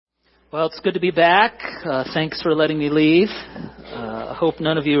Well, it's good to be back. Thanks for letting me leave. I hope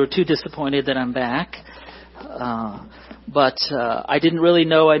none of you are too disappointed that I'm back. But I didn't really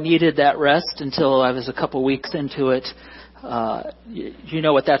know I needed that rest until I was a couple weeks into it. You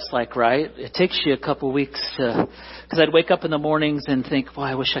know what that's like, right? It takes you a couple weeks to, because I'd wake up in the mornings and think, well,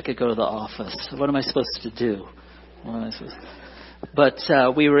 I wish I could go to the office. What am I supposed to do? But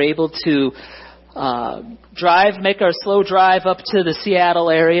we were able to make our slow drive up to the Seattle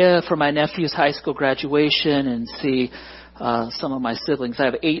area for my nephew's high school graduation and see some of my siblings. I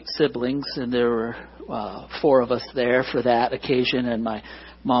have 8 siblings, and there were 4 of us there for that occasion, and my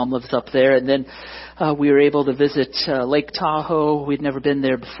mom lives up there. And then we were able to visit Lake Tahoe. We'd never been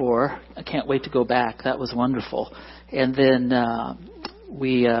there before. I can't wait to go back. That was wonderful. And then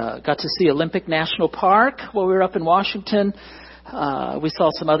we got to see Olympic National Park while we were up in Washington. We saw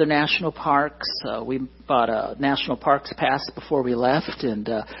some other national parks. We bought a national parks pass before we left, and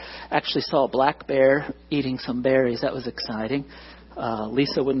actually saw a black bear eating some berries. That was exciting.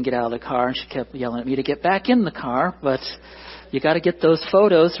 Lisa wouldn't get out of the car, and she kept yelling at me to get back in the car. But you got to get those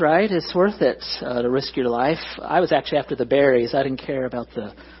photos, right? It's worth it to risk your life. I was actually after the berries. I didn't care about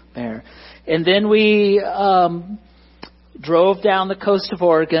the bear. And then we drove down the coast of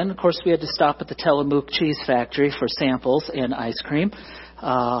Oregon. Of course, we had to stop at the Tillamook Cheese Factory for samples and ice cream.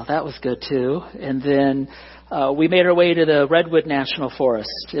 That was good, too. And then we made our way to the Redwood National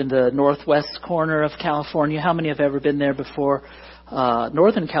Forest in the northwest corner of California. How many have ever been there before?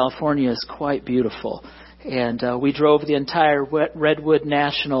 Northern California is quite beautiful. And we drove the entire Redwood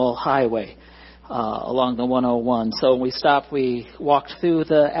National Highway along the 101. So when we stopped, we walked through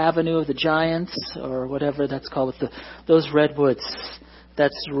the Avenue of the Giants, or whatever that's called, with those redwoods.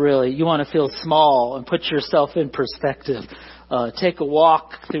 That's really, you want to feel small and put yourself in perspective. Take a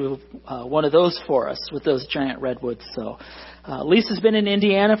walk through one of those forests with those giant redwoods. So Lisa's been in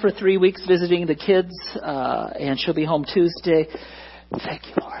Indiana for 3 weeks visiting the kids, and she'll be home Tuesday. Thank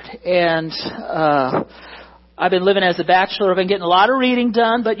you, Lord. And I've been living as a bachelor. I've been getting a lot of reading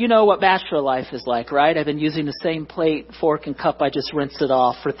done, but you know what bachelor life is like, right? I've been using the same plate, fork, and cup. I just rinse it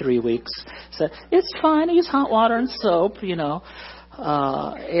off for 3 weeks. So it's fine. I use hot water and soap, you know.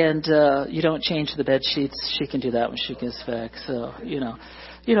 And you don't change the bed sheets. She can do that when she gets back. So, you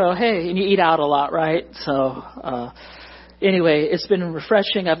know, hey, and you eat out a lot, right? So, anyway, it's been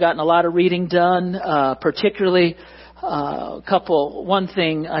refreshing. I've gotten a lot of reading done, particularly one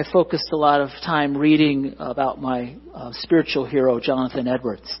thing, I focused a lot of time reading about my spiritual hero, Jonathan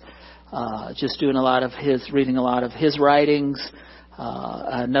Edwards. Just reading a lot of his writings.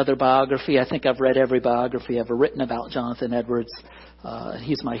 Another biography. I think I've read every biography ever written about Jonathan Edwards.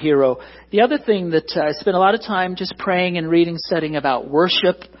 He's my hero. The other thing that I spent a lot of time just praying and reading, studying about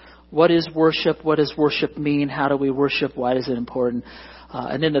worship. What is worship? What does worship mean? How do we worship? Why is it important?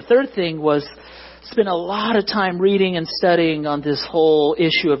 And then the third thing was spent a lot of time reading and studying on this whole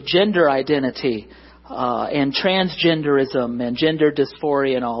issue of gender identity and transgenderism and gender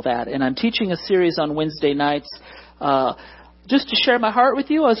dysphoria and all that. And I'm teaching a series on Wednesday nights just to share my heart with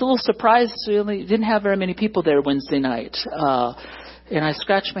you. I was a little surprised. We didn't have very many people there Wednesday night. And I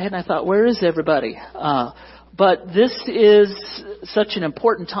scratched my head and I thought, where is everybody? But this is such an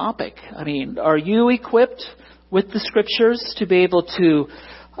important topic. I mean, are you equipped with the scriptures to be able to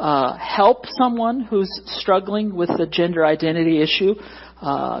help someone who's struggling with the gender identity issue?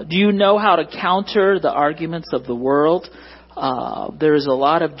 Do you know how to counter the arguments of the world? There's a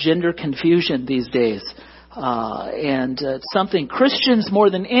lot of gender confusion these days. And it's something Christians more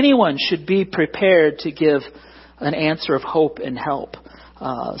than anyone should be prepared to give an answer of hope and help.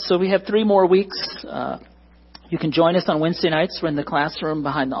 So we have 3 more weeks. You can join us on Wednesday nights. We're in the classroom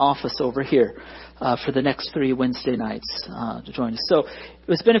behind the office over here for the next 3 Wednesday nights to join us. So it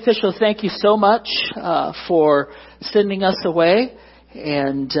was beneficial. Thank you so much for sending us away.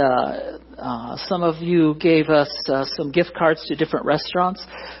 And some of you gave us some gift cards to different restaurants.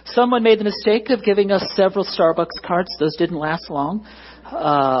 Someone made the mistake of giving us several Starbucks cards. Those didn't last long.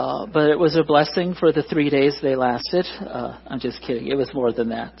 But it was a blessing for the 3 days they lasted. I'm just kidding. It was more than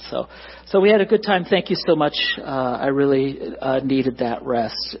that. So we had a good time. Thank you so much. I really needed that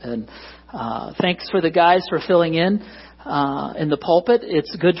rest. And thanks for the guys for filling in the pulpit.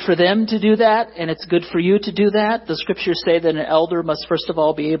 It's good for them to do that, and it's good for you to do that. The scriptures say that an elder must first of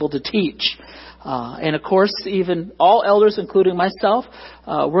all be able to teach. And of course, even all elders, including myself,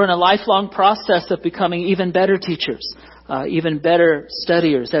 we're in a lifelong process of becoming even better teachers. Even better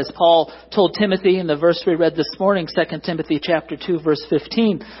studiers. As Paul told Timothy in the verse we read this morning, 2 Timothy chapter 2, verse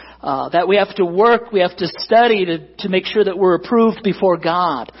 15, that we have to work, we have to study to make sure that we're approved before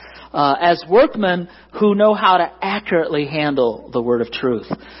God. as workmen who know how to accurately handle the word of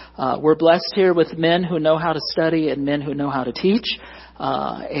truth. We're blessed here with men who know how to study and men who know how to teach.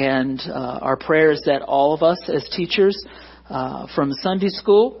 And our prayer is that all of us as teachers from Sunday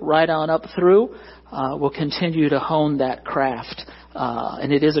school right on up through will continue to hone that craft.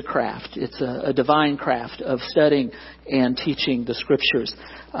 And it is a craft. It's a divine craft of studying and teaching the Scriptures.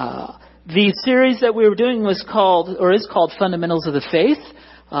 The series that we were doing is called Fundamentals of the Faith.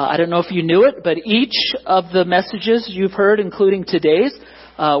 I don't know if you knew it, but each of the messages you've heard, including today's,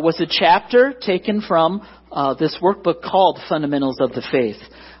 was a chapter taken from this workbook called Fundamentals of the Faith.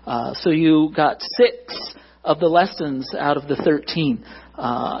 So you got 6 of the lessons out of the 13.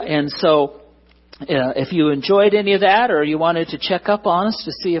 And so if you enjoyed any of that or you wanted to check up on us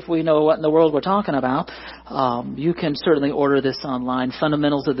to see if we know what in the world we're talking about, you can certainly order this online.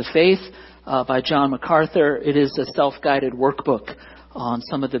 Fundamentals of the Faith by John MacArthur. It is a self-guided workbook on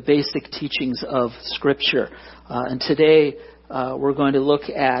some of the basic teachings of Scripture. And today we're going to look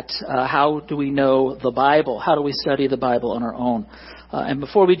at how do we know the Bible? How do we study the Bible on our own? And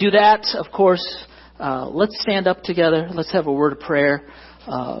before we do that, of course, let's stand up together. Let's have a word of prayer.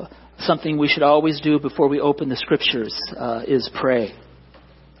 Something we should always do before we open the Scriptures is pray.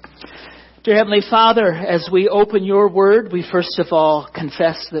 Dear Heavenly Father, as we open your word, we first of all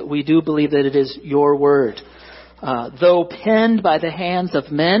confess that we do believe that it is your word. Though penned by the hands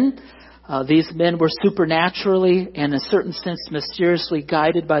of men, these men were supernaturally and in a certain sense mysteriously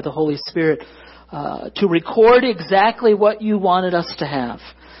guided by the Holy Spirit to record exactly what you wanted us to have.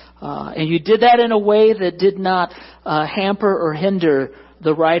 And you did that in a way that did not hamper or hinder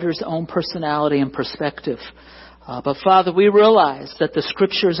the writer's own personality and perspective. But Father, we realize that the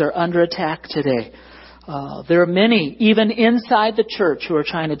Scriptures are under attack today. There are many, even inside the church, who are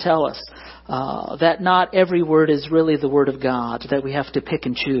trying to tell us that not every word is really the Word of God, that we have to pick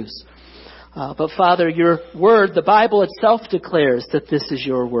and choose. But Father, your Word, the Bible itself declares that this is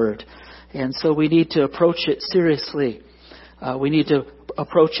your Word. And so we need to approach it seriously. We need to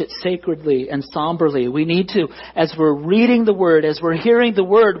approach it sacredly and somberly. We need to, as we're reading the Word, as we're hearing the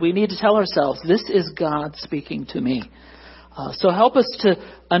Word, we need to tell ourselves, this is God speaking to me. So help us to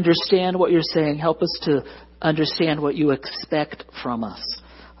understand what you're saying. Help us to understand what you expect from us.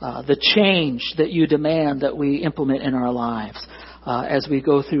 The change that you demand that we implement in our lives as we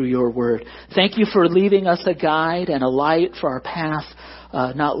go through your Word. Thank you for leaving us a guide and a light for our path,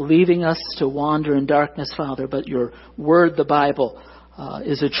 not leaving us to wander in darkness, Father, but your Word, the Bible,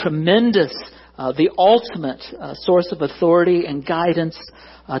 is a tremendous, the ultimate source of authority and guidance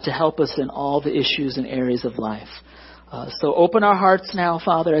to help us in all the issues and areas of life. So open our hearts now,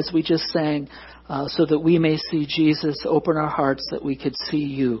 Father, as we just sang, so that we may see Jesus. Open our hearts that we could see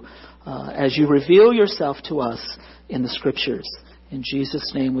you as you reveal yourself to us in the Scriptures. In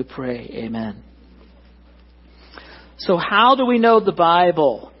Jesus' name we pray. Amen. So how do we know the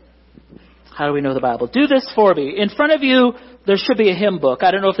Bible? How do we know the Bible? Do this for me. In front of you, there should be a hymn book.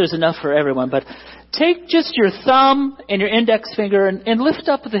 I don't know if there's enough for everyone, but take just your thumb and your index finger and lift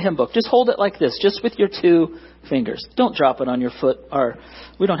up the hymn book. Just hold it like this, just with your 2 fingers. Don't drop it on your foot. Or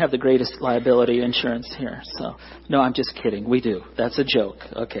we don't have the greatest liability insurance here. So, no, I'm just kidding. We do. That's a joke.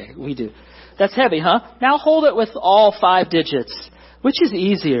 Okay, we do. That's heavy, huh? Now hold it with all 5 digits. Which is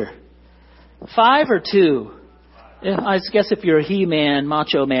easier? 5 or 2? Yeah, I guess if you're a He-Man,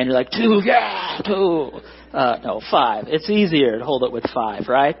 Macho Man, you're like, 2, yeah, 2. No, 5. It's easier to hold it with 5,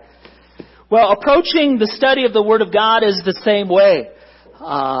 right? Well, approaching the study of the Word of God is the same way.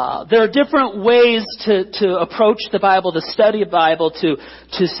 There are different ways to approach the Bible, to study the Bible, to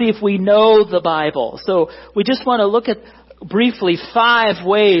see if we know the Bible. So we just want to look at briefly 5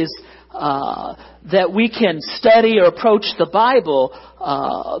 ways that we can study or approach the Bible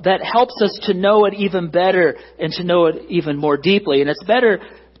that helps us to know it even better and to know it even more deeply. And it's better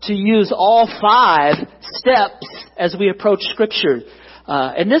to use all 5 steps as we approach Scripture.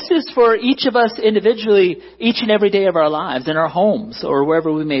 And this is for each of us individually, each and every day of our lives, in our homes or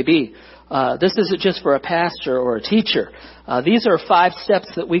wherever we may be. This isn't just for a pastor or a teacher. These are 5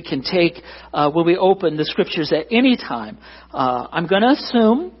 steps that we can take when we open the Scriptures at any time. I'm going to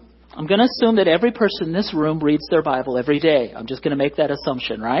assume that every person in this room reads their Bible every day. I'm just going to make that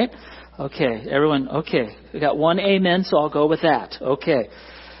assumption, right? Okay, everyone, okay. We got 1 amen, so I'll go with that. Okay.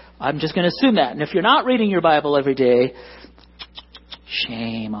 I'm just going to assume that. And if you're not reading your Bible every day,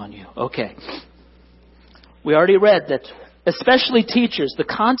 shame on you. Okay. We already read that especially teachers, the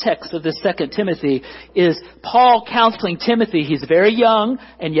context of this 2 Timothy is Paul counseling Timothy. He's very young,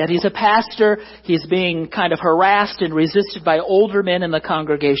 and yet he's a pastor. He's being kind of harassed and resisted by older men in the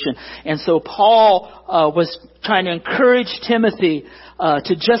congregation. And so Paul was trying to encourage Timothy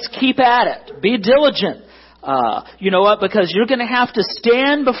to just keep at it. Be diligent. You know what? Because you're going to have to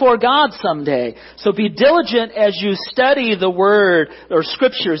stand before God someday. So be diligent as you study the Word or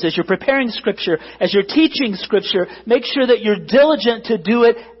Scriptures, as you're preparing Scripture, as you're teaching Scripture. Make sure that you're diligent to do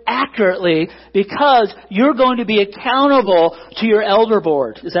it accurately, because you're going to be accountable to your elder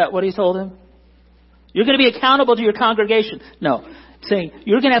board. Is that what he told him? You're going to be accountable to your congregation. No. Saying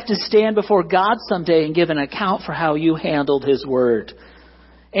you're going to have to stand before God someday and give an account for how you handled His Word.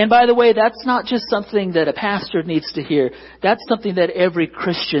 And by the way, that's not just something that a pastor needs to hear. That's something that every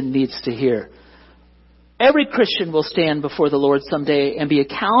Christian needs to hear. Every Christian will stand before the Lord someday and be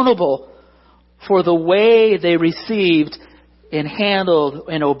accountable for the way they received and handled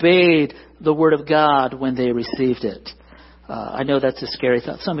and obeyed the Word of God when they received it. I know that's a scary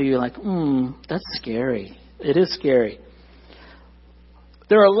thought. Some of you are like, that's scary. It is scary.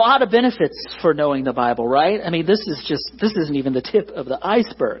 There are a lot of benefits for knowing the Bible, right? I mean, this isn't even the tip of the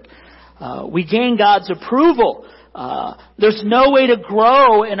iceberg. We gain God's approval. There's no way to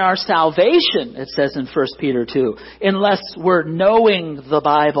grow in our salvation, it says in 1 Peter 2, unless we're knowing the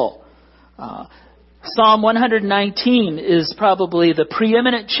Bible. Psalm 119 is probably the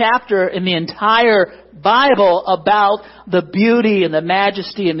preeminent chapter in the entire Bible about the beauty and the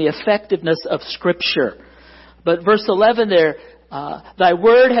majesty and the effectiveness of Scripture. But verse 11 there, Thy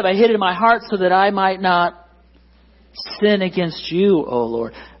word have I hid in my heart so that I might not sin against you, O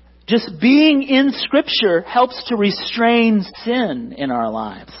Lord. Just being in Scripture helps to restrain sin in our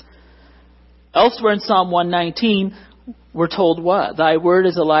lives. Elsewhere in Psalm 119, we're told what? Thy word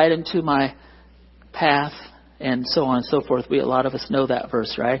is a light unto my path, and so on and so forth. A lot of us know that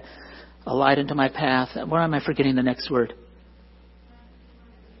verse, right? A light unto my path. Why am I forgetting the next word?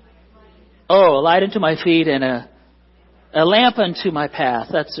 Oh, a light unto my feet and a lamp unto my path.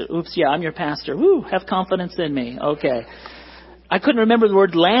 That's it. Oops, yeah, I'm your pastor. Woo, have confidence in me. Okay. I couldn't remember the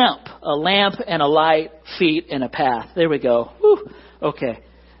word lamp. A lamp and a light, feet and a path. There we go. Woo, okay.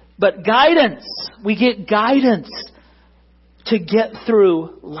 But guidance. We get guidance to get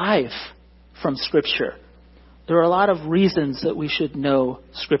through life from Scripture. There are a lot of reasons that we should know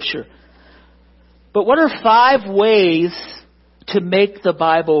Scripture. But what are 5 ways to make the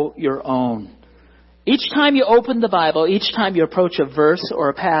Bible your own? Each time you open the Bible, each time you approach a verse or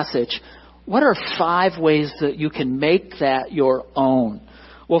a passage, what are 5 ways that you can make that your own?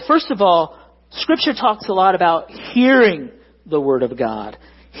 Well, first of all, Scripture talks a lot about hearing the Word of God.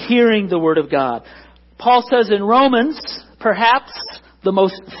 Hearing the Word of God. Paul says in Romans, perhaps the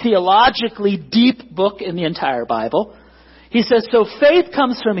most theologically deep book in the entire Bible, he says, so faith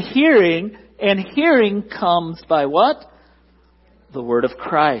comes from hearing, and hearing comes by what? The Word of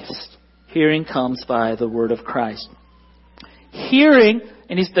Christ. Hearing comes by the Word of Christ. Hearing,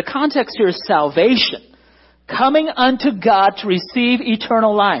 and the context here is salvation. Coming unto God to receive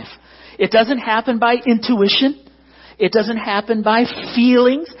eternal life. It doesn't happen by intuition. It doesn't happen by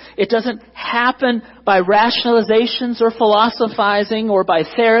feelings. It doesn't happen by rationalizations or philosophizing or by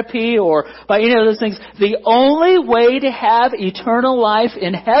therapy or by any of those things. The only way to have eternal life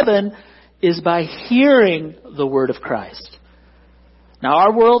in heaven is by hearing the Word of Christ. Now,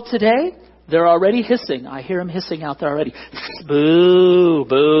 our world today, they're already hissing. I hear them hissing out there already. Boo,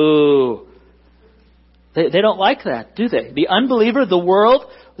 boo. They don't like that, do they? The unbeliever, the world,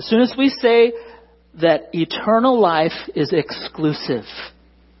 as soon as we say that eternal life is exclusive,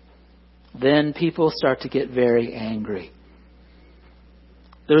 then people start to get very angry.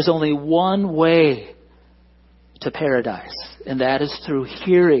 There's only one way to paradise, and that is through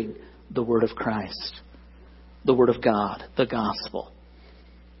hearing the Word of Christ, the Word of God, the gospel.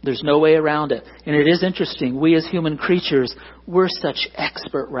 There's no way around it. And it is interesting. We as human creatures, we're such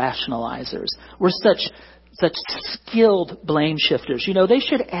expert rationalizers. We're such skilled blame shifters. You know, they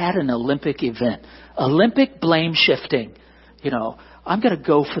should add an Olympic event. Olympic blame shifting. You know, I'm going to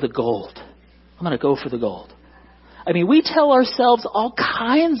go for the gold. I'm going to go for the gold. I mean, we tell ourselves all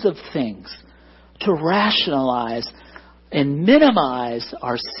kinds of things to rationalize and minimize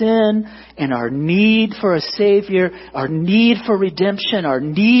our sin and our need for a Savior, our need for redemption, our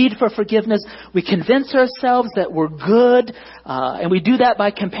need for forgiveness. We convince ourselves that we're good, and we do that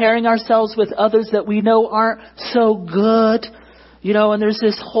by comparing ourselves with others that we know aren't so good. You know, and there's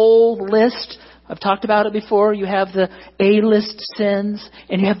this whole list. I've talked about it before. You have the A-list sins,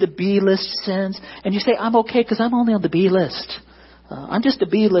 and you have the B-list sins. And you say, I'm okay because I'm only on the B list. I'm just a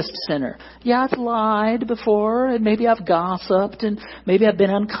B-list sinner. Yeah, I've lied before, and maybe I've gossiped, and maybe I've been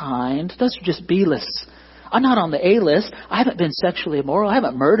unkind. Those are just B-lists. I'm not on the A-list. I haven't been sexually immoral. I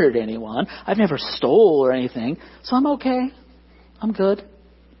haven't murdered anyone. I've never stole or anything. So I'm okay. I'm good.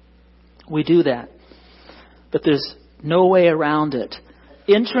 We do that. But there's no way around it.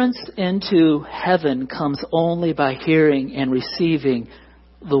 Entrance into heaven comes only by hearing and receiving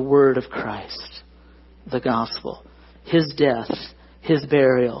the word of Christ, the gospel, his death, his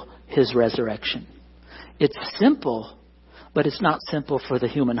burial, his resurrection. It's simple, but it's not simple for the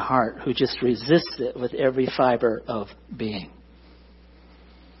human heart who just resists it with every fiber of being.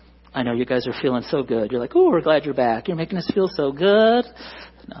 I know you guys are feeling so good. You're like, oh, we're glad you're back. You're making us feel so good.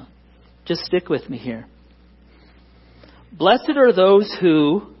 No, just stick with me here. Blessed are those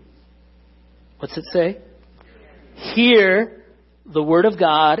who, what's it say? Hear the word of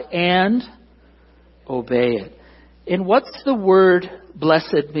God and obey it. And what's the word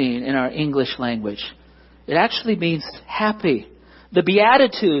blessed mean in our English language? It actually means happy. The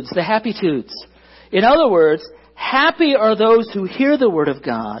Beatitudes, the Happytudes. In other words, happy are those who hear the word of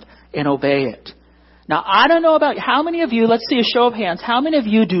God and obey it. Now, I don't know about how many of you, let's see a show of hands. How many of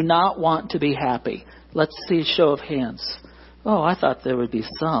you do not want to be happy? Let's see a show of hands. Oh, I thought there would be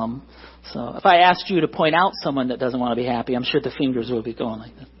some. So if I asked you to point out someone that doesn't want to be happy, I'm sure the fingers would be going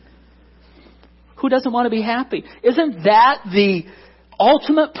like this. Who doesn't want to be happy? Isn't that the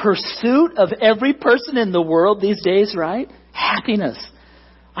ultimate pursuit of every person in the world these days, right? Happiness.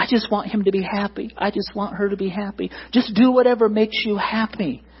 I just want him to be happy. I just want her to be happy. Just do whatever makes you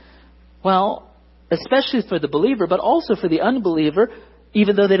happy. Well, especially for the believer, but also for the unbeliever,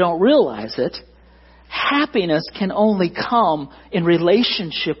 even though they don't realize it, happiness can only come in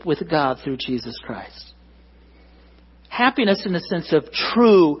relationship with God through Jesus Christ. Happiness in the sense of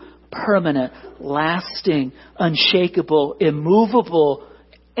true, permanent, lasting, unshakable, immovable,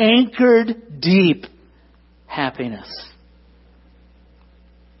 anchored deep happiness.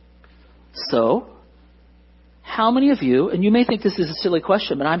 So, how many of you, and you may think this is a silly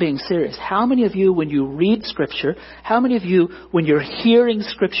question, but I'm being serious. How many of you, when you read Scripture, how many of you, when you're hearing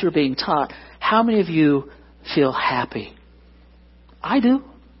Scripture being taught, how many of you feel happy? I do.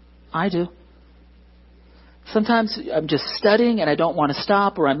 I do. Sometimes I'm just studying and I don't want to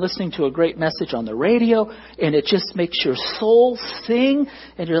stop, or I'm listening to a great message on the radio and it just makes your soul sing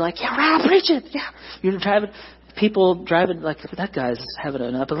and you're like, yeah, right, preach it. Yeah. You're driving, people driving like, that guy's having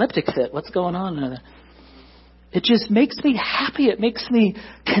an epileptic fit. What's going on? It just makes me happy. It makes me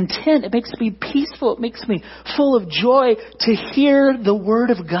content. It makes me peaceful. It makes me full of joy to hear the Word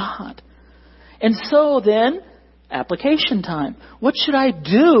of God. And so then, application time. What should I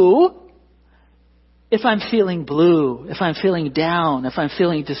do if I'm feeling blue, if I'm feeling down, if I'm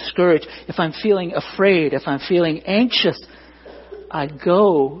feeling discouraged, if I'm feeling afraid, if I'm feeling anxious? I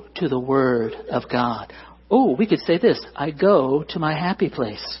go to the Word of God. Oh, we could say this. I go to my happy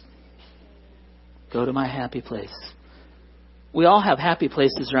place. Go to my happy place. We all have happy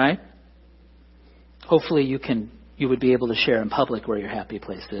places, right? Hopefully you would be able to share in public where your happy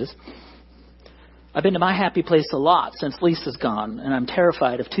place is. I've been to my happy place a lot since Lisa's gone, and I'm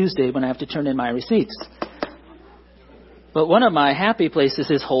terrified of Tuesday when I have to turn in my receipts. But one of my happy places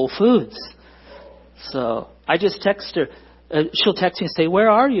is Whole Foods. So I just text her. She'll text me and say, where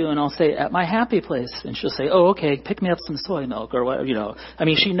are you? And I'll say, at my happy place. And she'll say, oh, okay, pick me up some soy milk or whatever, I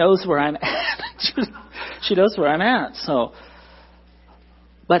mean, she knows where I'm at. She knows where I'm at. So,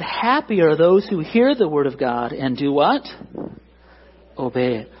 but happy are those who hear the word of God and do what?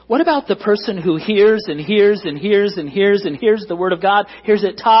 Obey it. What about the person who hears and hears and hears and hears and hears the word of God, hears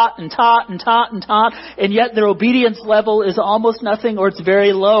it taught and taught and taught and taught, and yet their obedience level is almost nothing or it's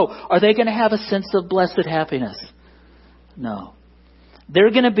very low? Are they going to have a sense of blessed happiness? No.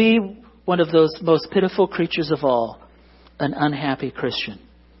 They're going to be one of those most pitiful creatures of all, an unhappy Christian.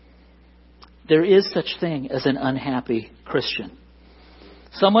 There is such thing as an unhappy Christian.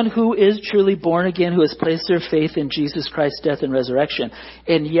 Someone who is truly born again, who has placed their faith in Jesus Christ's death and resurrection,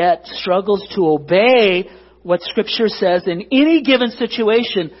 and yet struggles to obey what Scripture says in any given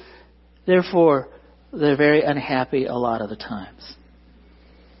situation. Therefore, they're very unhappy a lot of the times.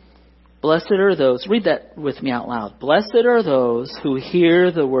 Blessed are those, read that with me out loud. Blessed are those who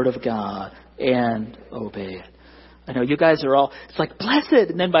hear the word of God and obey it. I know you guys are all, it's like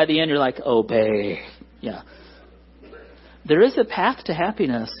blessed, and then by the end you're like, obey. Yeah. There is a path to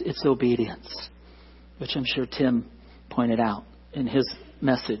happiness. It's obedience, which I'm sure Tim pointed out in his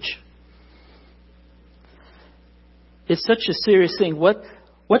message. It's such a serious thing. What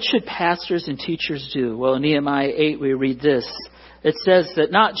should pastors and teachers do? Well, in Nehemiah 8 we read this. It says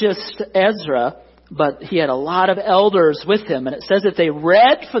that not just Ezra But he had a lot of elders with him. And it says that they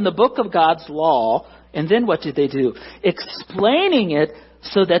read from the book of God's law. And then what did they do? Explaining it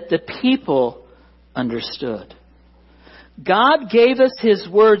so that the people understood. God gave us his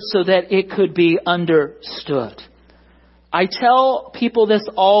word so that it could be understood. I tell people this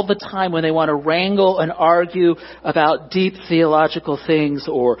all the time when they want to wrangle and argue about deep theological things,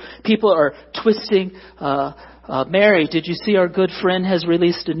 or people are twisting. Mary, did you see our good friend has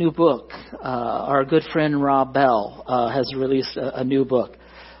released a new book? Our good friend Rob Bell has released a new book.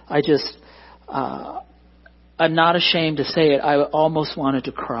 I'm not ashamed to say it. I almost wanted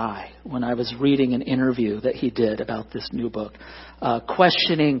to cry when I was reading an interview that he did about this new book,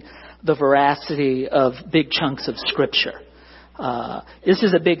 questioning the veracity of big chunks of Scripture. This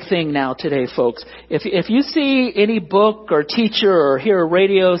is a big thing now today, folks. If you see any book or teacher or hear a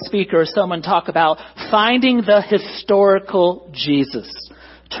radio speaker or someone talk about finding the historical Jesus,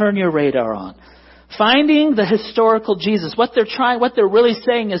 turn your radar on. Finding the historical Jesus. What they're really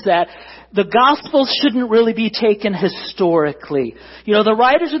saying is that the Gospels shouldn't really be taken historically. You know, the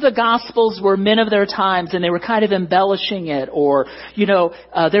writers of the Gospels were men of their times, and they were kind of embellishing it, or, they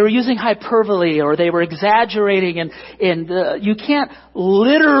were using hyperbole, or they were exaggerating, and you can't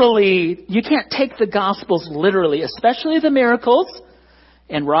take the Gospels literally, especially the miracles.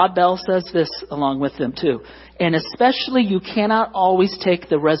 And Rod Bell says this along with them too. And especially you cannot always take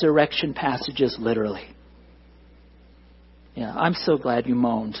the resurrection passages literally. Yeah, I'm so glad you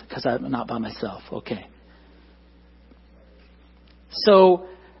moaned because I'm not by myself. Okay. So,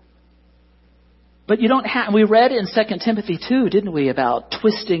 but you don't have, we read in 2 Timothy 2, didn't we, about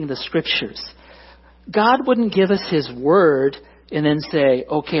twisting the Scriptures. God wouldn't give us his word and then say,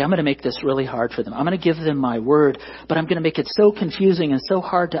 okay, I'm going to make this really hard for them. I'm going to give them my word, but I'm going to make it so confusing and so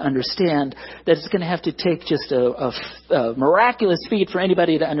hard to understand that it's going to have to take just a miraculous feat for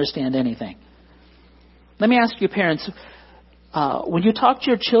anybody to understand anything. Let me ask you, parents, when you talk to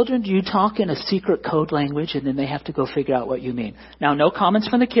your children, do you talk in a secret code language and then they have to go figure out what you mean? Now, no comments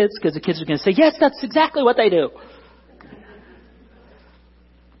from the kids, because the kids are going to say, yes, that's exactly what they do.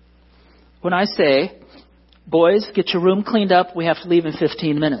 When I say, boys, get your room cleaned up, we have to leave in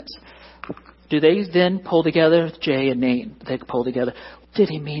 15 minutes. Do they then pull together, Jay and Nate, they pull together, what did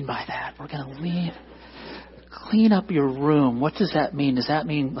he mean by that? We're going to leave. Clean up your room. What does that mean? Does that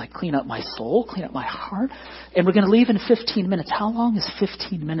mean like clean up my soul, clean up my heart? And we're going to leave in 15 minutes. How long is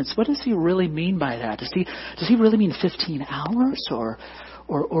 15 minutes? What does he really mean by that? Does he really mean 15 hours or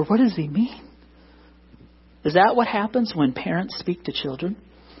what does he mean? Is that what happens when parents speak to children?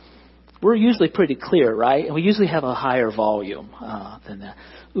 We're usually pretty clear, right? And we usually have a higher volume than that.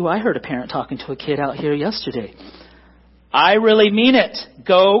 Ooh, I heard a parent talking to a kid out here yesterday. I really mean it.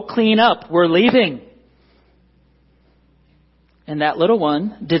 Go clean up. We're leaving. And that little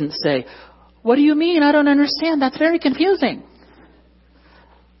one didn't say, what do you mean? I don't understand. That's very confusing.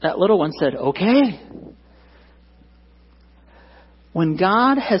 That little one said, okay. When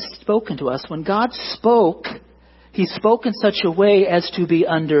God has spoken to us, when God spoke, he spoke in such a way as to be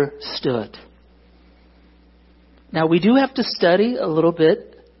understood. Now, we do have to study a little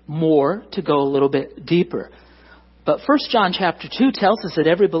bit more to go a little bit deeper. But 1 John chapter 2 tells us that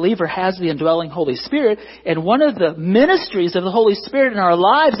every believer has the indwelling Holy Spirit. And one of the ministries of the Holy Spirit in our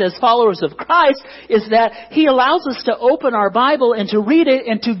lives as followers of Christ is that he allows us to open our Bible and to read it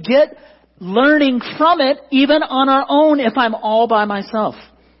and to get learning from it, even on our own if I'm all by myself.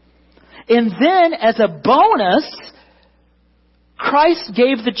 And then, as a bonus, Christ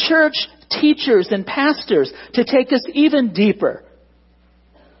gave the church teachers and pastors to take us even deeper.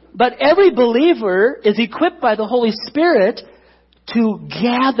 But every believer is equipped by the Holy Spirit to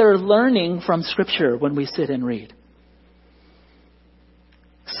gather learning from Scripture when we sit and read.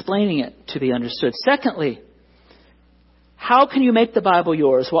 Explaining it to be understood. Secondly, how can you make the Bible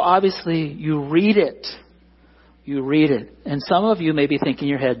yours? Well, obviously, you read it. You read it. And some of you may be thinking in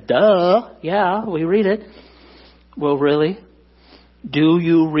your head, duh, yeah, we read it. Well, really? Do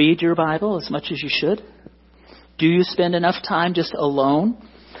you read your Bible as much as you should? Do you spend enough time just alone?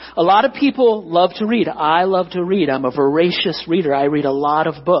 A lot of people love to read. I love to read. I'm a voracious reader. I read a lot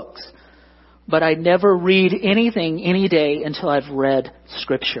of books. But I never read anything any day until I've read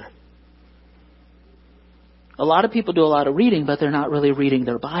Scripture. A lot of people do a lot of reading, but they're not really reading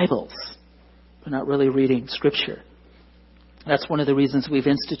their Bibles. They're not really reading Scripture. That's one of the reasons we've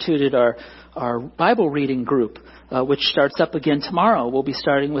instituted our Bible reading group, which starts up again tomorrow. We'll be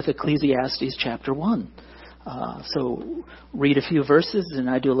starting with Ecclesiastes chapter 1. So read a few verses and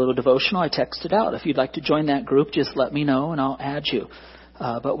I do a little devotional. I text it out. If you'd like to join that group, just let me know and I'll add you.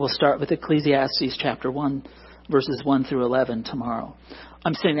 But we'll start with Ecclesiastes chapter 1, verses 1 through 11 tomorrow.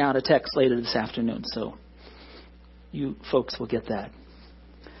 I'm sending out a text later this afternoon, so you folks will get that.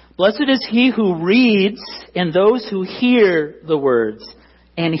 Blessed is he who reads and those who hear the words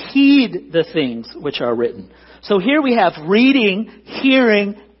and heed the things which are written. So here we have reading,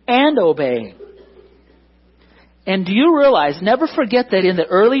 hearing, and obeying. And do you realize, never forget that in the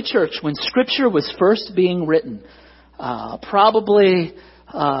early church, when Scripture was first being written, probably,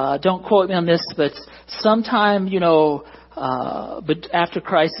 don't quote me on this, but sometime, but after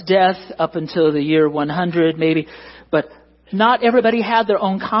Christ's death, up until the year 100 maybe, but not everybody had their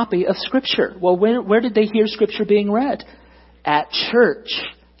own copy of Scripture. Well, where did they hear Scripture being read? At church.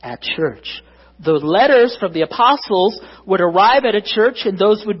 At church. The letters from the apostles would arrive at a church, and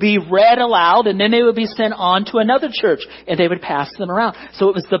those would be read aloud, and then they would be sent on to another church, and they would pass them around. So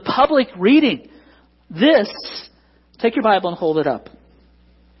it was the public reading. This, take your Bible and hold it up.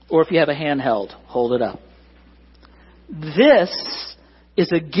 Or if you have a handheld, hold it up. This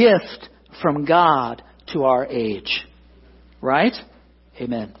is a gift from God to our age. Right?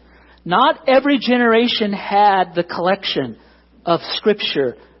 Amen. Not every generation had the collection of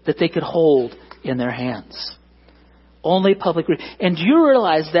Scripture that they could hold in their hands. Only public reading. And do you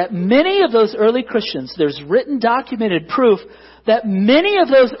realize that many of those early Christians, there's written documented proof that many of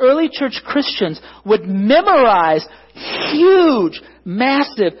those early church Christians would memorize huge,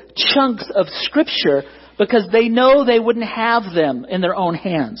 massive chunks of Scripture because they know they wouldn't have them in their own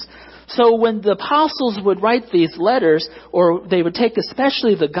hands. So when the apostles would write these letters, or they would take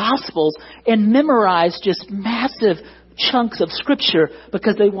especially the Gospels and memorize just massive chunks of Scripture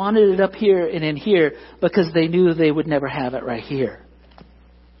because they wanted it up here and in here because they knew they would never have it right here.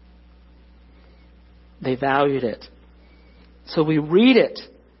 They valued it. So we read it.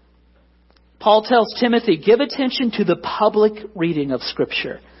 Paul tells Timothy, give attention to the public reading of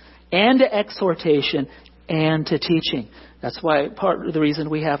Scripture and to exhortation and to teaching. That's why part of the reason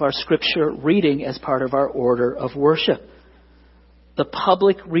we have our Scripture reading as part of our order of worship. The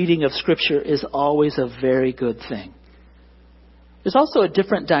public reading of Scripture is always a very good thing. There's also a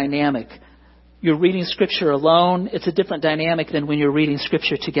different dynamic. You're reading Scripture alone. It's a different dynamic than when you're reading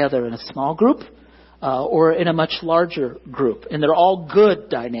Scripture together in a small group or in a much larger group. And they're all good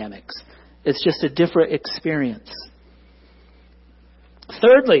dynamics. It's just a different experience.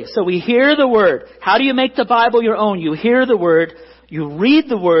 Thirdly, so we hear the Word. How do you make the Bible your own? You hear the Word. You read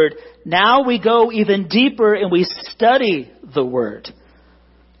the Word. Now we go even deeper and we study the Word.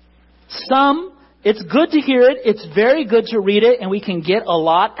 It's good to hear it. It's very good to read it, and we can get a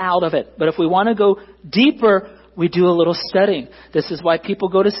lot out of it. But if we want to go deeper, we do a little studying. This is why people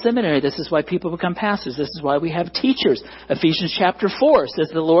go to seminary. This is why people become pastors. This is why we have teachers. Ephesians chapter 4 says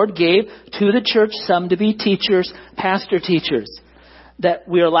the Lord gave to the church some to be teachers, pastor teachers. That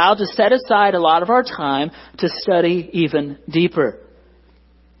we're allowed to set aside a lot of our time to study even deeper.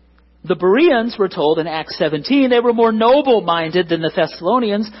 The Bereans were told in Acts 17 they were more noble-minded than the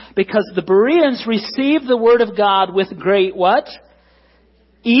Thessalonians because the Bereans received the Word of God with great what?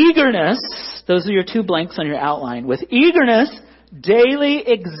 Eagerness. Those are your two blanks on your outline. With eagerness, daily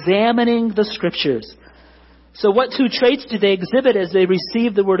examining the Scriptures. So what two traits did they exhibit as they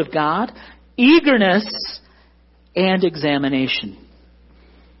received the Word of God? Eagerness and examination.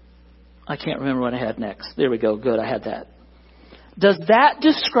 I can't remember what I had next. There we go. Good. I had that. Does that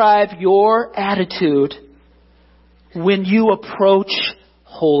describe your attitude when you approach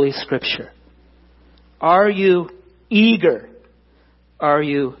Holy Scripture? Are you eager? Are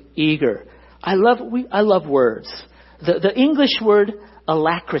you eager? I love words. The English word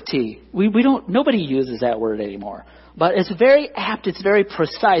alacrity. Nobody uses that word anymore. But it's very apt. It's very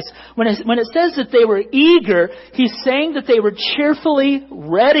precise. When it says that they were eager, he's saying that they were cheerfully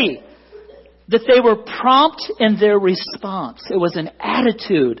ready. That they were prompt in their response. It was an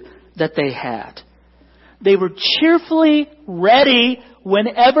attitude that they had. They were cheerfully ready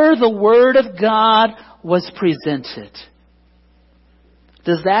whenever the Word of God was presented.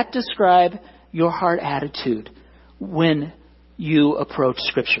 Does that describe your heart attitude when you approach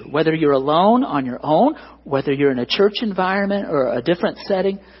Scripture? Whether you're alone on your own, whether you're in a church environment or a different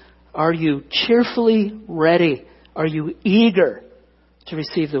setting, are you cheerfully ready? Are you eager to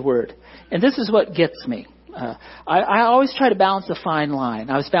receive the Word? And this is what gets me. I always try to balance a fine line.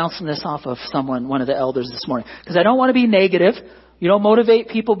 I was bouncing this off of one of the elders this morning, because I don't want to be negative. You don't motivate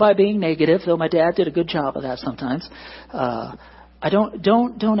people by being negative, though my dad did a good job of that sometimes. I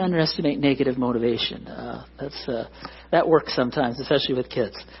don't underestimate negative motivation. That works sometimes, especially with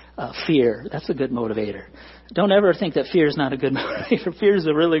kids. Fear, that's a good motivator. Don't ever think that fear is not a good motivator. Fear is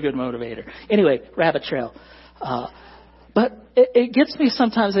a really good motivator. Anyway, rabbit trail. But it gets me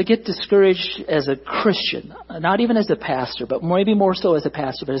sometimes, I get discouraged as a Christian, not even as a pastor, but maybe more so as a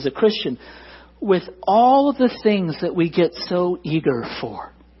pastor, but as a Christian, with all of the things that we get so eager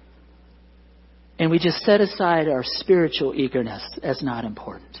for. And we just set aside our spiritual eagerness as not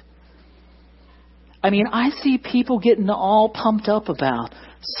important. I mean, I see people getting all pumped up about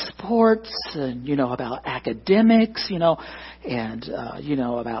sports and, about academics, and,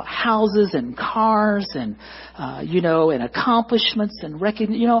 about houses and cars and, and accomplishments and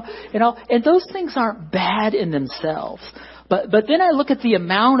recognition, and those things aren't bad in themselves. But then I look at the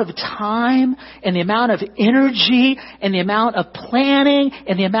amount of time and the amount of energy and the amount of planning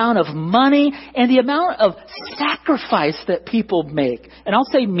and the amount of money and the amount of sacrifice that people make. And I'll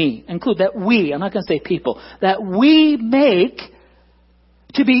say me, include that we, I'm not going to say people, that we make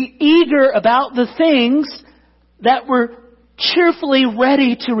to be eager about the things that we're cheerfully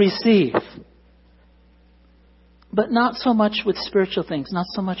ready to receive. But not so much with spiritual things, not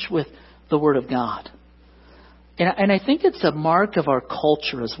so much with the Word of God. And I think it's a mark of our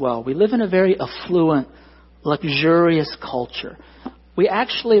culture as well. We live in a very affluent, luxurious culture. We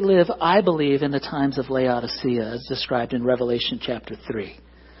actually live, I believe, in the times of Laodicea, as described in Revelation chapter 3.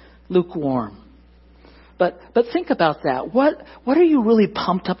 Lukewarm. But think about that. What are you really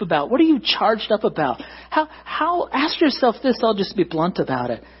pumped up about? What are you charged up about? How ask yourself this, I'll just be blunt about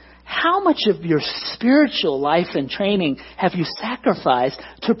it. How much of your spiritual life and training have you sacrificed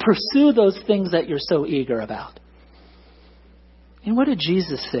to pursue those things that you're so eager about? And what did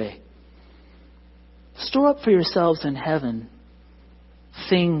Jesus say? Store up for yourselves in heaven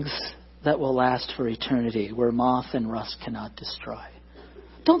things that will last for eternity, where moth and rust cannot destroy.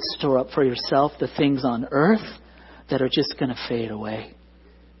 Don't store up for yourself the things on earth that are just going to fade away.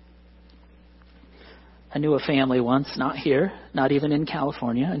 I knew a family once, not here, not even in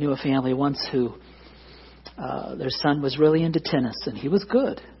California. I knew a family once who their son was really into tennis, and he was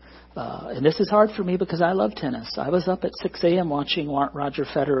good. And this is hard for me because I love tennis. I was up at 6 a.m. watching Roger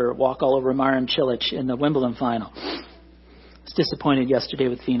Federer walk all over Marin Cilic in the Wimbledon final. I was disappointed yesterday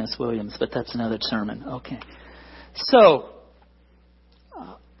with Venus Williams, but that's another sermon. Okay. So,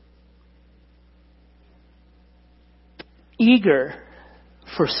 eager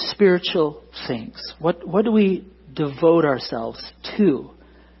for spiritual things. What do we devote ourselves to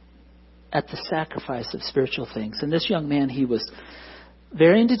at the sacrifice of spiritual things? And this young man, he was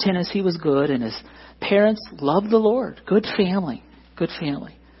very into tennis. He was good, and his parents loved the Lord. Good family.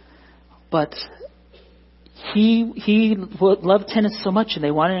 But he loved tennis so much, and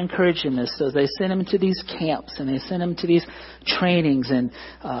they wanted to encourage him this. So they sent him to these camps, and they sent him to these trainings, and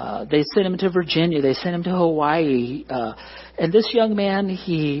they sent him to Virginia. They sent him to Hawaii. And this young man,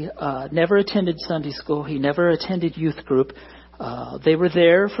 he never attended Sunday school. He never attended youth group. They were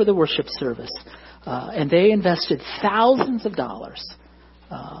there for the worship service, and they invested thousands of dollars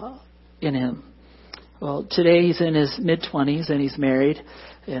in him. Well, today he's in his mid-20s, and he's married.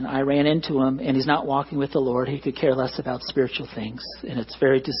 And I ran into him, and he's not walking with the Lord. He could care less about spiritual things. And it's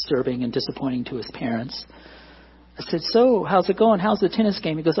very disturbing and disappointing to his parents. I said, so, how's it going? How's the tennis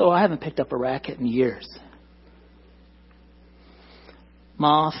game? He goes, I haven't picked up a racket in years.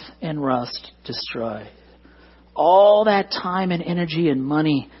 Moth and rust destroy. All that time and energy and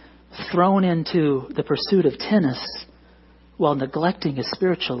money thrown into the pursuit of tennis while neglecting his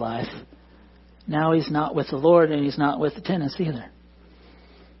spiritual life. Now he's not with the Lord, and he's not with the tennis either.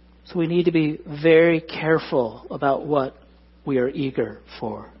 So we need to be very careful about what we are eager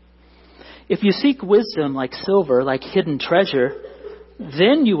for. If you seek wisdom like silver, like hidden treasure,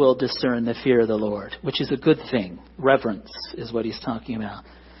 then you will discern the fear of the Lord, which is a good thing. Reverence is what he's talking about.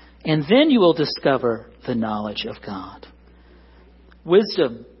 And then you will discover the knowledge of God.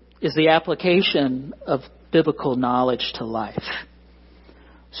 Wisdom is the application of biblical knowledge to life.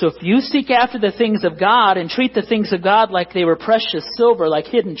 So if you seek after the things of God and treat the things of God like they were precious silver, like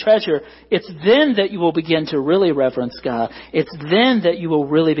hidden treasure, it's then that you will begin to really reverence God. It's then that you will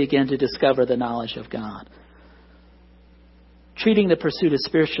really begin to discover the knowledge of God. Treating the pursuit of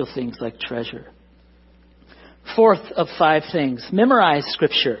spiritual things like treasure. Fourth of 5 things, memorize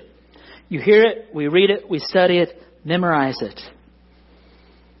Scripture. You hear it, we read it, we study it, memorize it.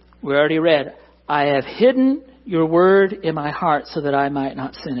 We already read, I have hidden your word in my heart so that I might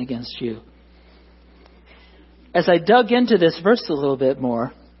not sin against you. As I dug into this verse a little bit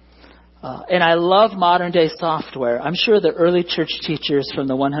more, and I love modern day software. I'm sure the early church teachers from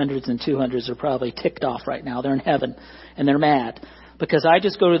the 100s and 200s are probably ticked off right now. They're in heaven and they're mad because I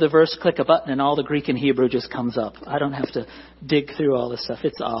just go to the verse, click a button, and all the Greek and Hebrew just comes up. I don't have to dig through all this stuff.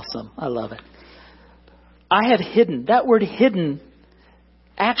 It's awesome. I love it. I have hidden. That word hidden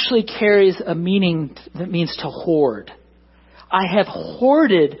actually carries a meaning that means to hoard. I have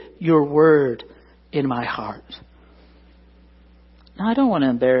hoarded your word in my heart. Now, I don't want to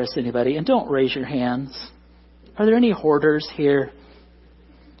embarrass anybody, and don't raise your hands. Are there any hoarders here?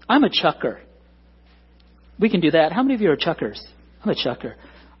 I'm a chucker. We can do that. How many of you are chuckers? I'm a chucker.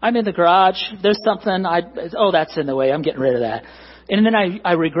 I'm in the garage. There's something. That's in the way. I'm getting rid of that. And then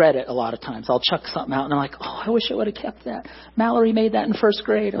I regret it a lot of times. I'll chuck something out and I'm like, I wish I would have kept that. Mallory made that in first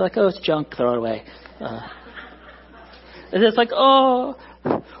grade. I'm like, it's junk. Throw it away. And it's like,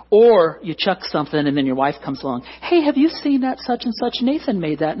 Or you chuck something and then your wife comes along. Hey, have you seen that such and such? Nathan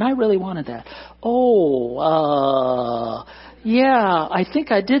made that and I really wanted that. Yeah, I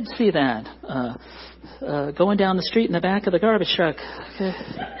think I did see that. Going down the street in the back of the garbage truck. Okay.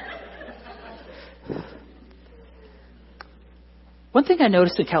 One thing I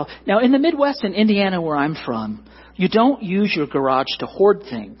noticed now in the Midwest in Indiana where I'm from, you don't use your garage to hoard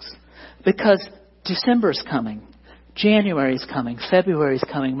things because December's coming, January's coming, February's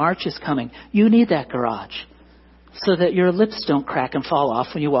coming, March is coming. You need that garage so that your lips don't crack and fall off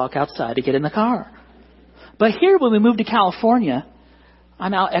when you walk outside to get in the car. But here when we moved to California,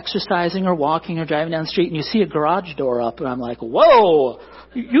 I'm out exercising or walking or driving down the street and you see a garage door up and I'm like, whoa,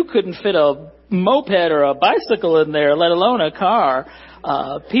 you couldn't fit a moped or a bicycle in there, let alone a car.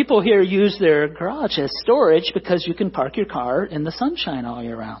 People here use their garage as storage because you can park your car in the sunshine all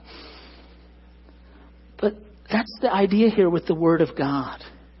year round. But that's the idea here with the Word of God.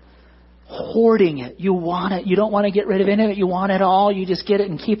 Hoarding it. You want it. You don't want to get rid of any of it. You want it all. You just get it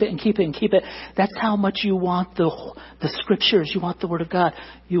and keep it and keep it and keep it. That's how much you want the Scriptures. You want the Word of God.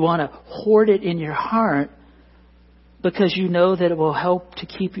 You want to hoard it in your heart because you know that it will help to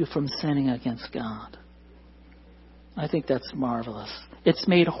keep you from sinning against God. I think that's marvelous. It's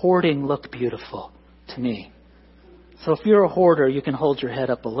made hoarding look beautiful to me. So if you're a hoarder, you can hold your head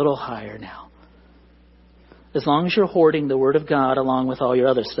up a little higher now. As long as you're hoarding the Word of God along with all your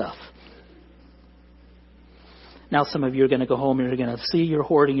other stuff. Now some of you are going to go home and you're going to see your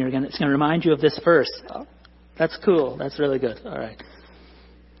hoarding. It's going to remind you of this verse. Oh, that's cool. That's really good. All right.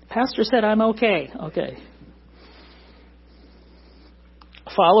 Pastor said I'm okay. Okay.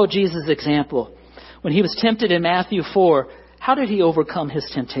 Follow Jesus' example. When he was tempted in Matthew 4, how did he overcome his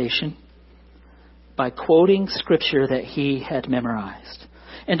temptation? By quoting Scripture that he had memorized.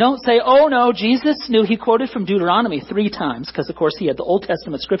 And don't say, no, Jesus knew. He quoted from Deuteronomy 3 times because, of course, he had the Old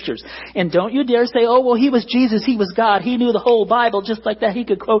Testament Scriptures. And don't you dare say, he was Jesus. He was God. He knew the whole Bible. Just like that, he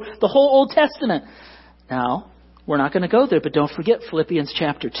could quote the whole Old Testament. Now, we're not going to go there, but don't forget Philippians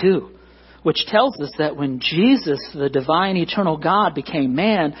chapter 2, which tells us that when Jesus, the divine, eternal God, became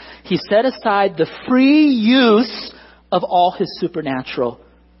man, he set aside the free use of all his supernatural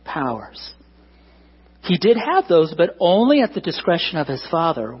powers. He did have those, but only at the discretion of his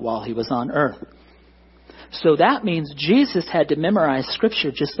Father while he was on earth. So that means Jesus had to memorize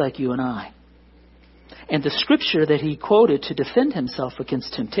Scripture just like you and I. And the Scripture that he quoted to defend himself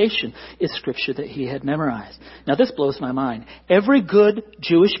against temptation is Scripture that he had memorized. Now this blows my mind. Every good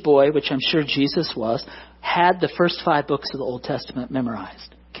Jewish boy, which I'm sure Jesus was, had the first 5 books of the Old Testament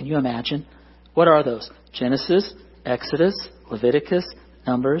memorized. Can you imagine? What are those? Genesis, Exodus, Leviticus,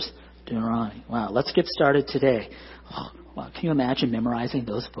 Numbers, Deuteronomy. Wow, let's get started today. Wow, can you imagine memorizing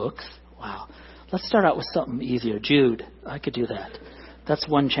those books? Wow. Let's start out with something easier. Jude. I could do that. That's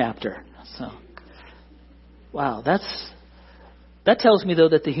 1 chapter. So, wow, that tells me, though,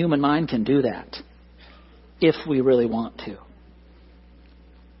 that the human mind can do that if we really want to.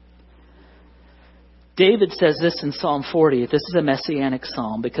 David says this in Psalm 40. This is a messianic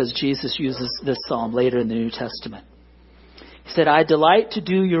psalm because Jesus uses this psalm later in the New Testament. He said, I delight to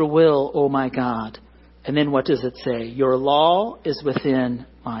do your will, O my God. And then what does it say? Your law is within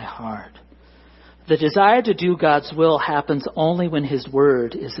my heart. The desire to do God's will happens only when his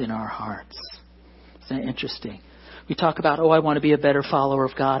word is in our hearts. Isn't that interesting? We talk about, I want to be a better follower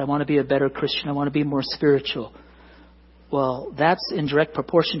of God. I want to be a better Christian. I want to be more spiritual. Well, that's in direct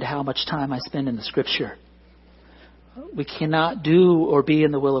proportion to how much time I spend in the Scripture. We cannot do or be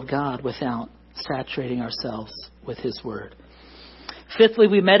in the will of God without saturating ourselves with his word. Fifthly,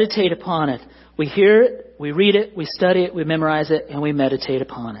 we meditate upon it. We hear it, we read it, we study it, we memorize it, and we meditate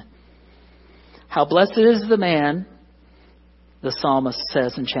upon it. How blessed is the man, the psalmist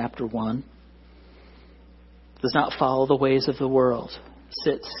says in chapter 1, does not follow the ways of the world,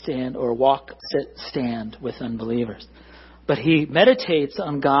 sit, stand with unbelievers. But he meditates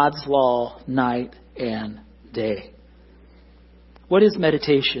on God's law night and day. What is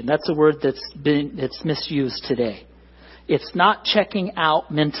meditation? That's a word that's misused today. It's not checking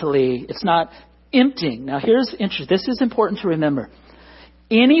out mentally. It's not emptying. Now here's interesting. This is important to remember.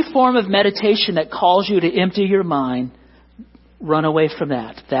 Any form of meditation that calls you to empty your mind Run away from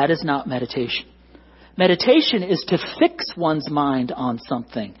that. That is not meditation. Meditation is to fix one's mind on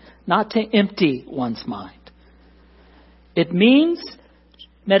something, not to empty one's mind. It means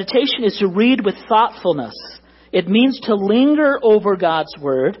meditation is to read with thoughtfulness. It means to linger over God's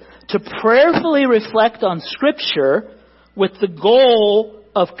Word, to prayerfully reflect on Scripture with the goal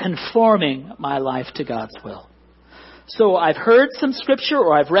of conforming my life to God's will. So I've heard some Scripture,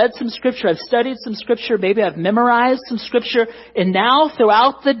 or I've read some Scripture, I've studied some Scripture, maybe I've memorized some Scripture, and now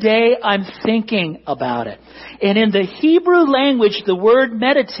throughout the day I'm thinking about it. And in the Hebrew language, the word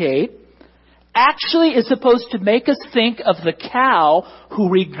meditate actually is supposed to make us think of the cow who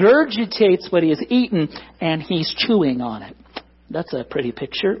regurgitates what he has eaten and he's chewing on it. That's a pretty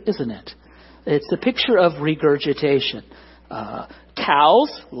picture, isn't it? It's a picture of regurgitation.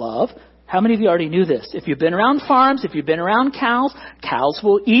 Cows love. How many of you already knew this? If you've been around farms, if you've been around cows, cows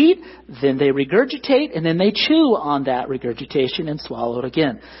will eat, then they regurgitate, and then they chew on that regurgitation and swallow it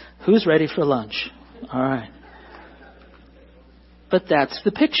again. Who's ready for lunch? All right. But that's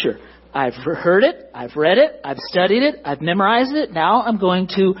the picture. I've heard it, I've read it, I've studied it, I've memorized it. Now I'm going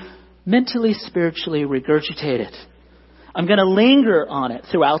to mentally, spiritually regurgitate it. I'm going to linger on it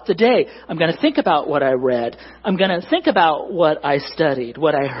throughout the day. I'm going to think about what I read. I'm going to think about what I studied,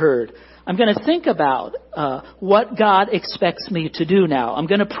 what I heard. I'm going to think about what God expects me to do now. I'm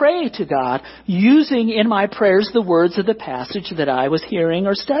going to pray to God using in my prayers the words of the passage that I was hearing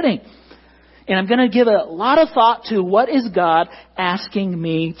or studying. And I'm going to give a lot of thought to what is God asking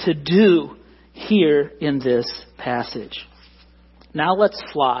me to do here in this passage. Now let's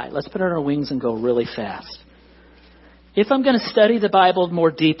fly. Let's put on our wings and go really fast. If I'm going to study the Bible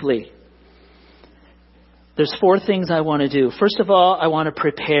more deeply, there's 4 things I want to do. First of all, I want to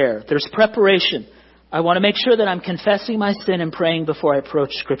prepare. There's preparation. I want to make sure that I'm confessing my sin and praying before I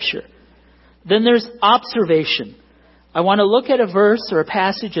approach Scripture. Then there's observation. I want to look at a verse or a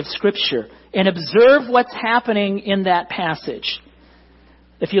passage of Scripture and observe what's happening in that passage.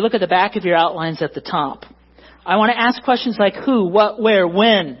 If you look at the back of your outlines at the top, I want to ask questions like who, what, where,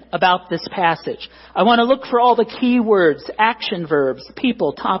 when about this passage. I want to look for all the key words, action verbs,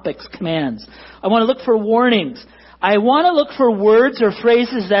 people, topics, commands. I want to look for warnings. I want to look for words or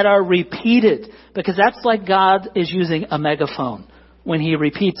phrases that are repeated, because that's like God is using a megaphone when He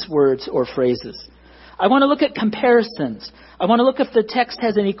repeats words or phrases. I want to look at comparisons. I want to look if the text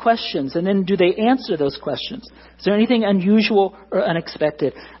has any questions, and then do they answer those questions? Is there anything unusual or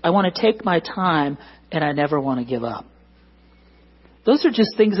unexpected? I want to take my time, and I never want to give up. Those are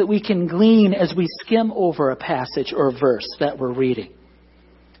just things that we can glean as we skim over a passage or a verse that we're reading,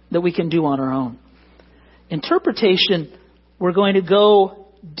 that we can do on our own. Interpretation, we're going to go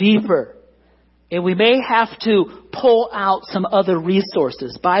deeper. And we may have to pull out some other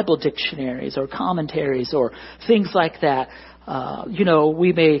resources, Bible dictionaries or commentaries or things like that. We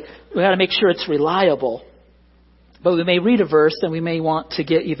got to make sure it's reliable. But we may read a verse and we may want to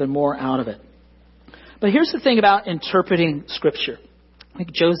get even more out of it. But here's the thing about interpreting Scripture. I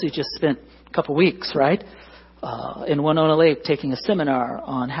think Josie just spent a couple weeks, right, in Winona Lake taking a seminar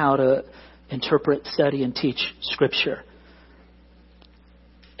on how to interpret, study, and teach Scripture.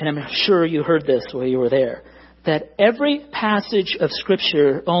 And I'm sure you heard this while you were there, that every passage of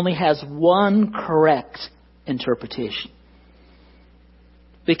Scripture only has one correct interpretation.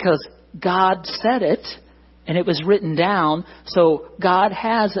 Because God said it, and it was written down, so God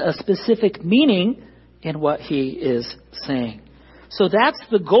has a specific meaning in what He is saying. So that's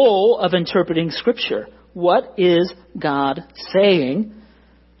the goal of interpreting Scripture. What is God saying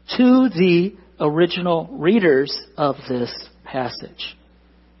to the original readers of this passage?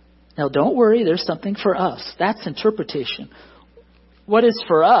 Now, don't worry, there's something for us. That's interpretation. What is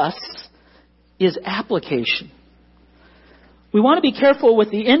for us is application. We want to be careful with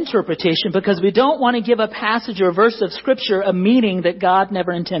the interpretation because we don't want to give a passage or a verse of Scripture a meaning that God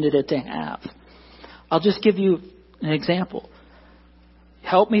never intended it to have. I'll just give you an example.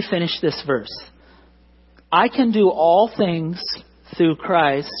 Help me finish this verse. I can do all things through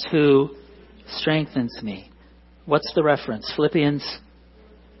Christ who strengthens me. What's the reference? Philippians.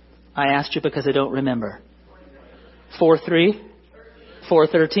 I asked you because I don't remember. 4:3?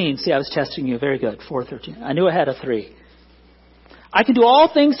 4:13. See, I was testing you. Very good. 4:13. I knew I had a 3. I can do all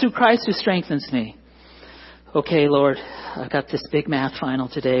things through Christ who strengthens me. Okay, Lord, I've got this big math final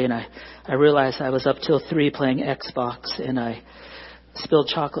today, and I realized I was up till 3 playing Xbox, and I spilled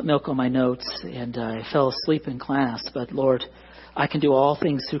chocolate milk on my notes, and I fell asleep in class. But Lord, I can do all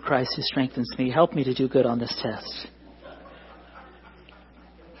things through Christ who strengthens me. Help me to do good on this test.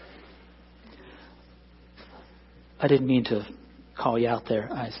 I didn't mean to call you out there,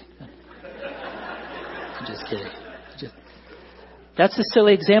 Isaac. I'm just kidding. That's a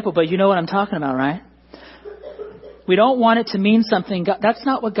silly example, but you know what I'm talking about, right? We don't want it to mean something. That's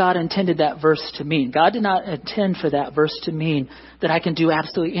not what God intended that verse to mean. God did not intend for that verse to mean that I can do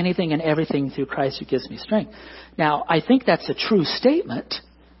absolutely anything and everything through Christ who gives me strength. Now, I think that's a true statement.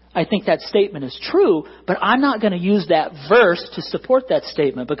 I think that statement is true, but I'm not going to use that verse to support that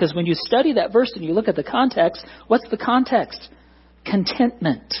statement, because when you study that verse and you look at the context, what's the context?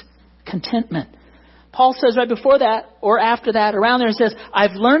 Contentment. Contentment. Paul says right before that or after that, around there, it says,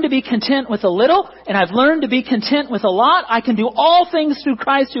 I've learned to be content with a little and I've learned to be content with a lot. I can do all things through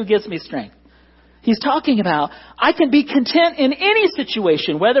Christ who gives me strength. He's talking about I can be content in any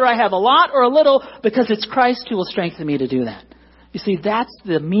situation, whether I have a lot or a little, because it's Christ who will strengthen me to do that. You see, that's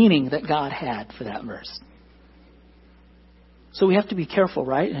the meaning that God had for that verse. So we have to be careful,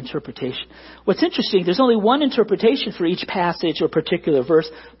 right, in interpretation. What's interesting, there's only one interpretation for each passage or particular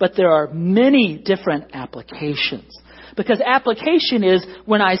verse, but there are many different applications. Because application is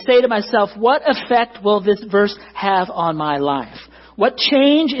when I say to myself, what effect will this verse have on my life? What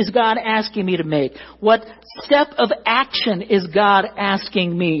change is God asking me to make? What step of action is God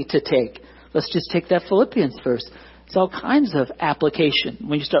asking me to take? Let's just take that Philippians verse. It's all kinds of application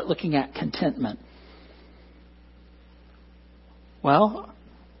when you start looking at contentment. Well,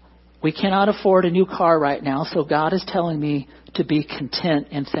 we cannot afford a new car right now, so God is telling me to be content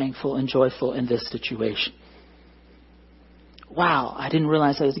and thankful and joyful in this situation. Wow, I didn't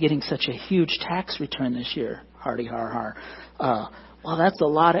realize I was getting such a huge tax return this year. Hardy har har. Well, that's a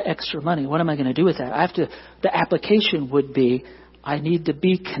lot of extra money. What am I going to do with that? The application would be, I need to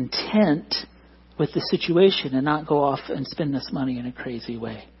be content with the situation and not go off and spend this money in a crazy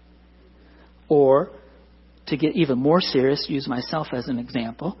way. Or, to get even more serious, use myself as an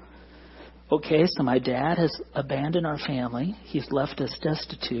example. Okay, so my dad has abandoned our family. He's left us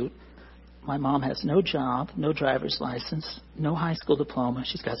destitute. My mom has no job, no driver's license, no high school diploma.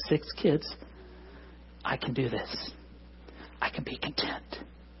 She's got 6 kids. I can do this. I can be content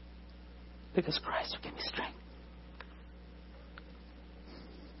because Christ will give me strength.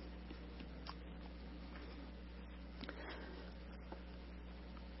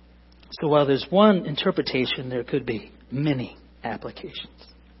 So while there's one interpretation, there could be many applications.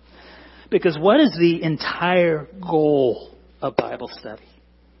 Because what is the entire goal of Bible study?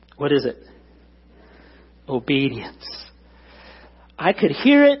 What is it? Obedience. I could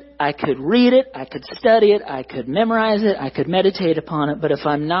hear it, I could read it, I could study it, I could memorize it, I could meditate upon it, but if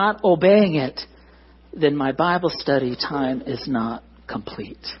I'm not obeying it, then my Bible study time is not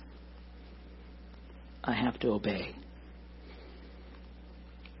complete. I have to obey.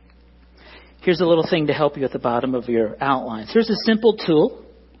 Here's a little thing to help you at the bottom of your outlines. Here's a simple tool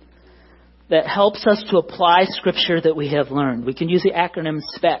that helps us to apply Scripture that we have learned. We can use the acronym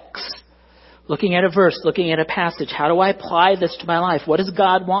SPECS. Looking at a verse, looking at a passage. How do I apply this to my life? What does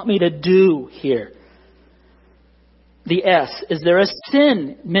God want me to do here? The S. Is there a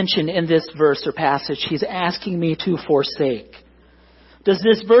sin mentioned in this verse or passage He's asking me to forsake? Does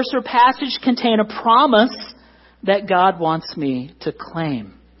this verse or passage contain a promise that God wants me to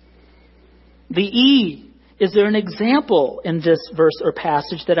claim? The E, is there an example in this verse or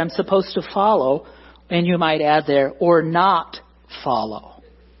passage that I'm supposed to follow, and you might add there, or not follow?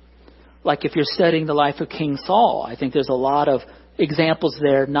 Like if you're studying the life of King Saul, I think there's a lot of examples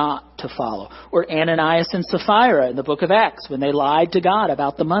there not to follow. Or Ananias and Sapphira in the book of Acts, when they lied to God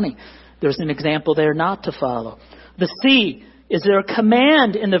about the money. There's an example there not to follow. The C, is there a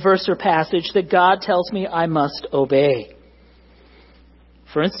command in the verse or passage that God tells me I must obey?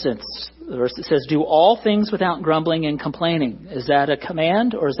 For instance, the verse that says, do all things without grumbling and complaining. Is that a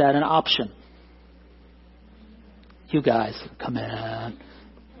command or is that an option? You guys, command.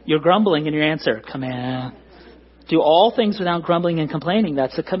 You're grumbling in your answer. Command. Do all things without grumbling and complaining.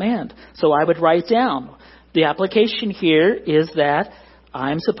 That's a command. So I would write down. The application here is that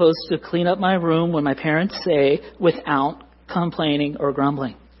I'm supposed to clean up my room when my parents say without complaining or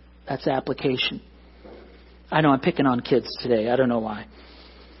grumbling. That's application. I know I'm picking on kids today. I don't know why.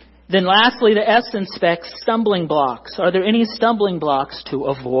 Then lastly, the S in SPECS, stumbling blocks. Are there any stumbling blocks to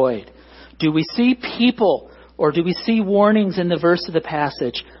avoid? Do we see people or do we see warnings in the verse of the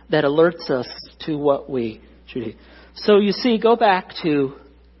passage that alerts us to what we should do? So you see, go back to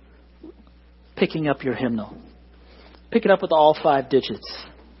picking up your hymnal. Pick it up with all 5 digits.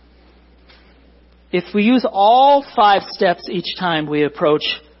 If we use all 5 steps each time we approach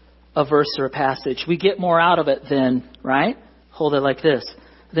a verse or a passage, we get more out of it than, right? Hold it like this.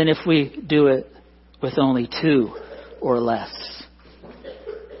 Than if we do it with only 2 or less.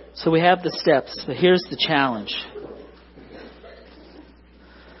 So we have the steps, but here's the challenge.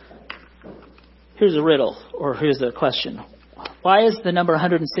 Here's a riddle, or here's a question. Why is the number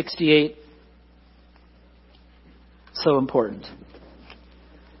 168 so important?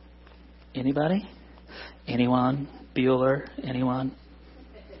 Anybody? Anyone? Bueller? Anyone?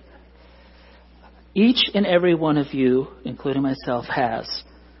 Each and every one of you, including myself, has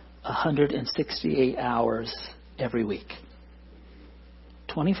 168 hours every week.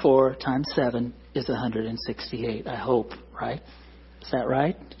 24 times 7 is 168, I hope, right? Is that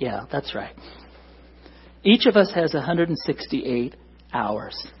right? Yeah, that's right. Each of us has 168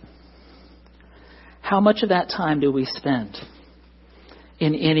 hours. How much of that time do we spend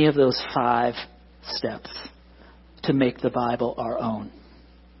in any of those 5 steps to make the Bible our own?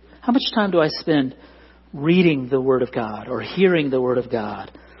 How much time do I spend reading the Word of God or hearing the Word of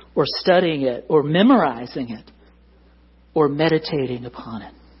God or studying it or memorizing it or meditating upon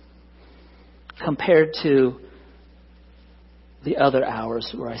it compared to the other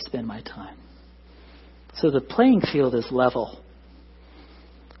hours where I spend my time? So the playing field is level.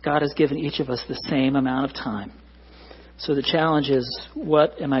 God has given each of us the same amount of time. So the challenge is,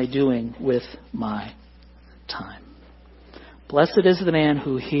 what am I doing with my time? Blessed is the man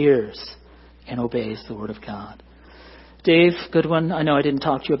who hears and obeys the word of God. Dave Goodwin, I know I didn't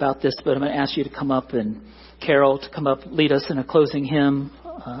talk to you about this, but I'm going to ask you to come up, and Carol to come up, lead us in a closing hymn.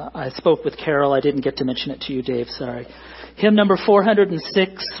 I spoke with Carol. I didn't get to mention it to you, Dave. Sorry. Hymn number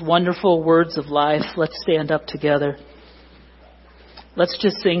 406, Wonderful Words of Life. Let's stand up together. Let's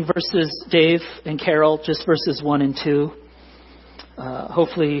just sing verses, Dave and Carol, just verses 1 and 2.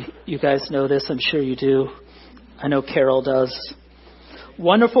 Hopefully you guys know this. I'm sure you do. I know Carol does.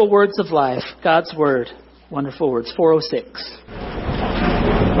 Wonderful Words of Life, God's Word. Wonderful Words, 406.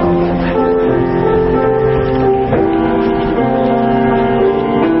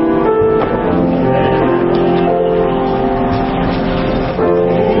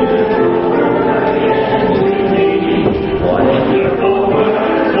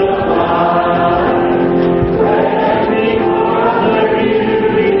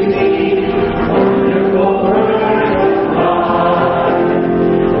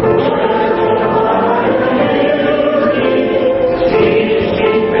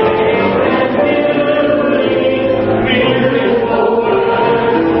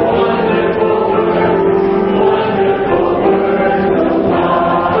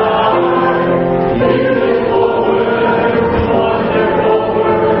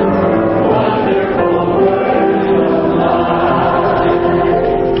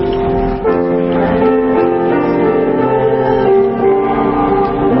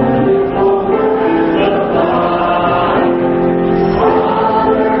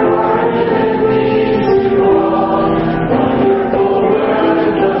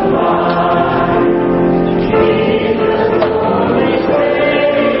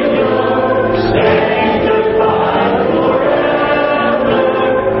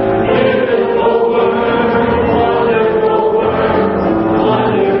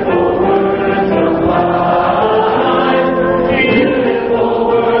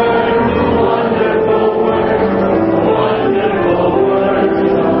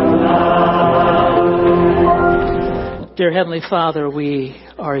 Dear Heavenly Father, we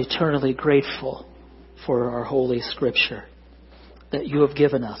are eternally grateful for our Holy Scripture that you have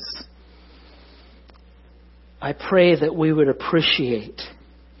given us. I pray that we would appreciate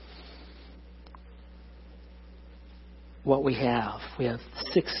what we have. We have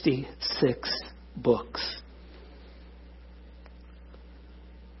 66 books.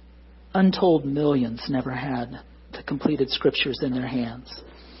 Untold millions never had the completed Scriptures in their hands.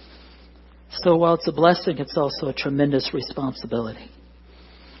 So while it's a blessing, it's also a tremendous responsibility.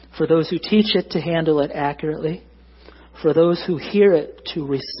 For those who teach it, to handle it accurately. For those who hear it, to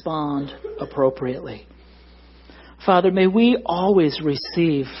respond appropriately. Father, may we always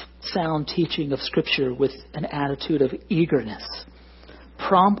receive sound teaching of Scripture with an attitude of eagerness,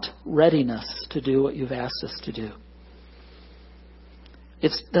 prompt readiness to do what you've asked us to do.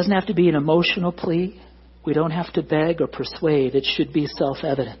 It doesn't have to be an emotional plea. We don't have to beg or persuade. It should be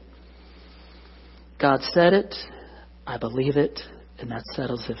self-evident. God said it, I believe it, and that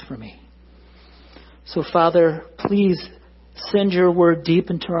settles it for me. So, Father, please send your word deep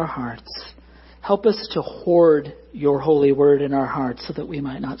into our hearts. Help us to hoard your holy word in our hearts so that we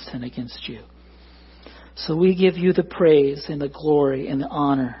might not sin against you. So we give you the praise and the glory and the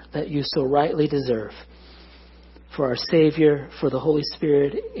honor that you so rightly deserve for our Savior, for the Holy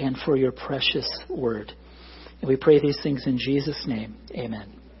Spirit, and for your precious word. And we pray these things in Jesus' name.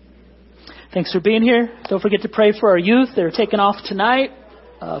 Amen. Thanks for being here. Don't forget to pray for our youth. They're taking off tonight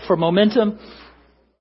for Momentum.